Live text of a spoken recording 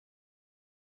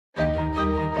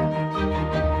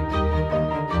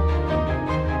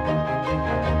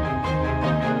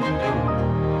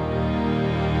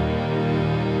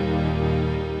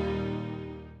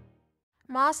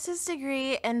master's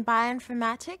degree in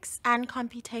Bioinformatics and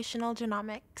Computational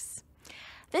Genomics.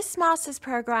 This master's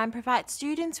program provides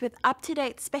students with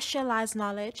up-to-date specialized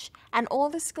knowledge and all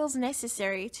the skills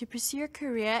necessary to pursue a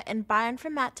career in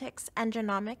bioinformatics and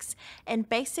genomics in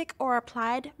basic or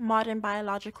applied modern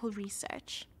biological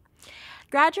research.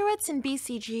 Graduates in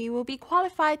BCG will be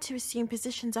qualified to assume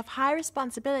positions of high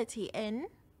responsibility in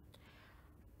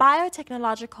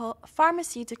biotechnological,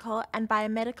 pharmaceutical, and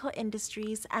biomedical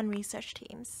industries and research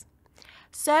teams,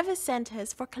 service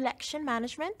centers for collection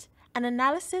management and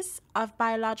analysis of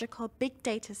biological big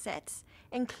data sets,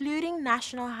 including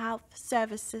National Health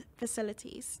Service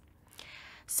facilities,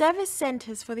 service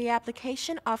centers for the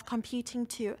application of computing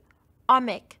to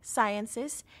omic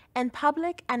sciences in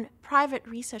public and private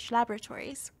research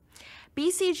laboratories.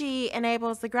 BCG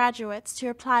enables the graduates to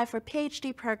apply for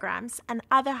PhD programs and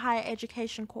other higher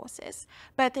education courses,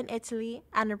 both in Italy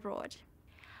and abroad.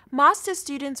 Master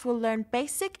students will learn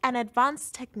basic and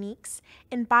advanced techniques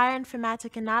in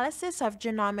bioinformatic analysis of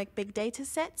genomic big data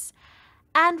sets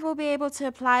and will be able to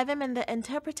apply them in the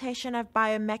interpretation of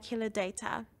biomolecular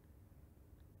data.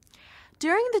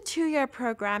 During the two-year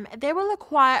program, they will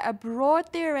acquire a broad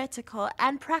theoretical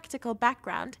and practical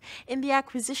background in the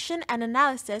acquisition and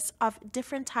analysis of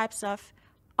different types of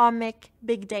omic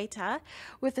big data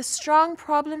with a strong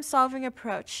problem-solving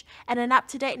approach and an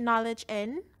up-to-date knowledge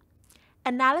in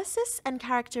analysis and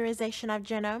characterization of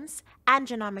genomes and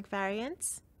genomic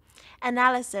variants,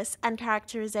 analysis and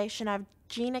characterization of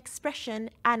gene expression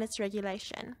and its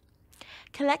regulation,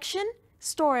 collection,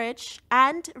 storage,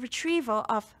 and retrieval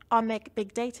of omic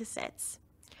big data sets,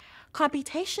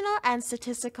 computational and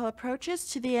statistical approaches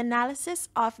to the analysis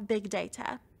of big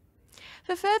data.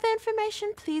 For further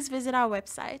information, please visit our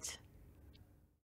website.